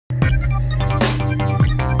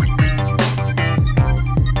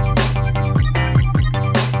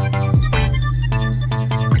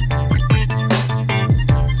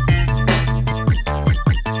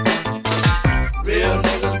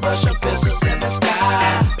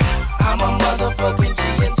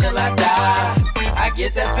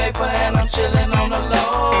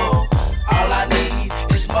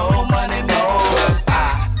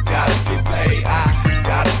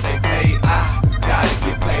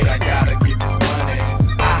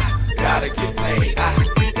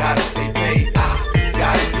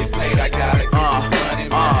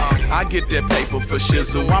for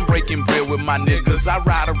shizzle. I'm breaking bread with my niggas. I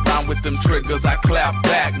ride around with them triggers. I clap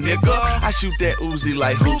back, nigga. I shoot that Uzi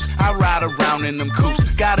like hoops. I ride around in them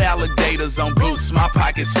coops. Got alligators on boots. My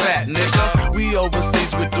pocket's fat, nigga. We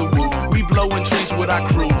overseas with the woo. We blowing trees with our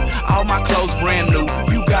crew. All my clothes brand new.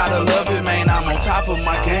 You gotta love it, man. I'm on top of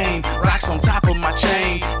my game. Rocks on top of my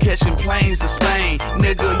chain. Catching planes to Spain.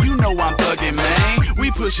 Nigga, you know I'm thugging, man.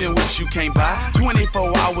 We pushing whips you can't buy.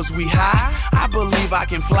 24 hours we high. I believe I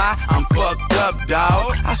can fly. I'm fucked up,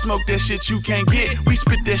 dawg. I smoke that shit you can't get. We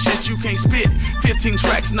spit that shit you can't spit. 15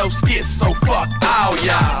 tracks, no skits, so fuck all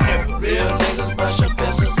y'all. Real niggas brush your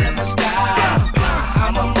pistols in the sky.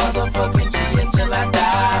 I'm a motherfucking G until I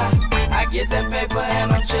die. I get that paper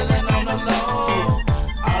and I'm chilling on the low.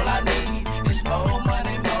 All I need is more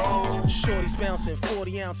money, more. Shorty's bouncing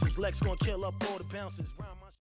 40 ounces. Lex gonna kill up all the bounces.